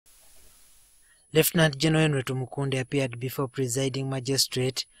Lieutenant General Tumukunde appeared before presiding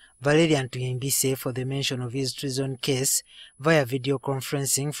magistrate Valerian Tuhimbise for the mention of his treason case via video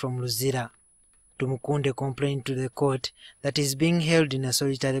conferencing from Luzira. Tumukunde complained to the court that he is being held in a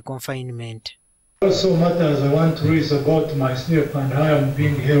solitary confinement. Also matters I want to raise about myself and how I am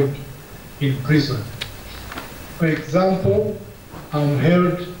being held in prison. For example, I am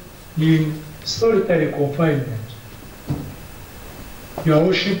held in solitary confinement. Your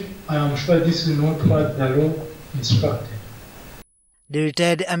Worship, I am sure this is not what the law instructed. The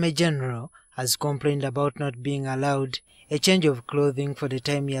retired Army General has complained about not being allowed a change of clothing for the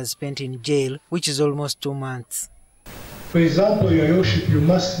time he has spent in jail, which is almost 2 months. For example, Your Worship,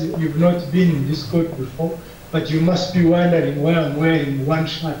 you've not been in this court before, but you must be wondering why I'm wearing one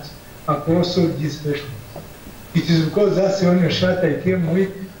shirt across all these sessions. It is because that's the only shirt I came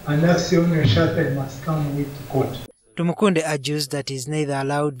with, and that's the only shirt I must come with to court. Tumukunde argues that he is neither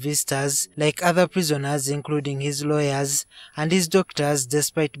allowed visitors like other prisoners, including his lawyers and his doctors,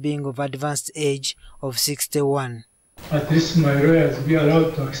 despite being of advanced age of 61. At least my lawyers be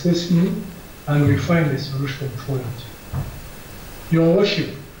allowed to access me, and we find a solution for it. Your Worship,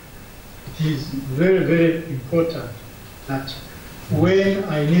 it is very, very important that when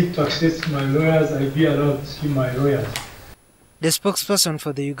I need to access my lawyers, I be allowed to see my lawyers. The spokesperson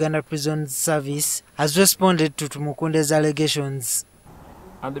for the Uganda Prison Service has responded to Tumukunde's allegations.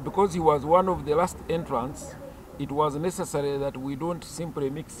 And because he was one of the last entrants, it was necessary that we don't simply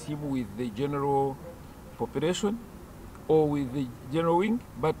mix him with the general population or with the general wing,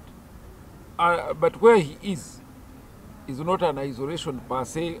 but where he is not an isolation per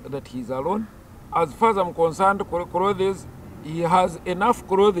se that he's alone. As far as I'm concerned, clothes, he has enough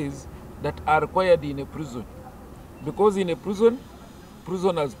clothes that are required in a prison. Because in a prison,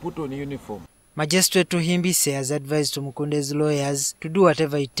 prisoners put on uniform. Magistrate Tuhimbise has advised Tumukunde's lawyers to do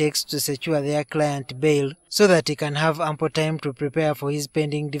whatever it takes to secure their client bail so that he can have ample time to prepare for his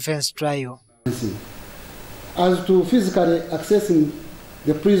pending defense trial. As to physically accessing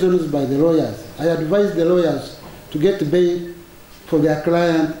the prisons by the lawyers, I advise the lawyers to get bail for their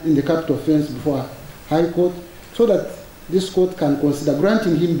client in the capital offense before High Court so that this court can consider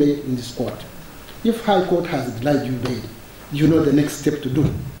granting him bail in this court. If High Court has denied you bail, you know the next step to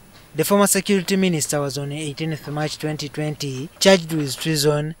do. The former security minister was on 18th March 2020 charged with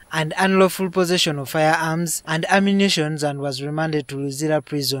treason and unlawful possession of firearms and ammunition and was remanded to Luzira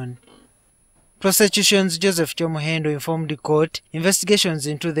prison. Prosecution's Joseph Chomuhendo informed the court investigations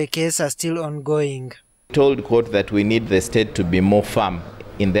into the case are still ongoing. We told court that we need the state to be more firm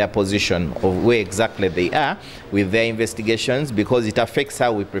in their position of where exactly they are with their investigations because it affects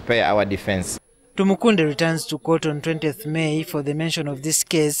how we prepare our defense. Tumukunde returns to court on 20th May for the mention of this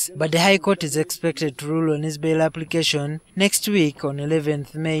case, but the High Court is expected to rule on his bail application next week on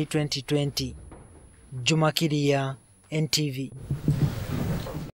 11th May 2020. Juma Kiria, NTV.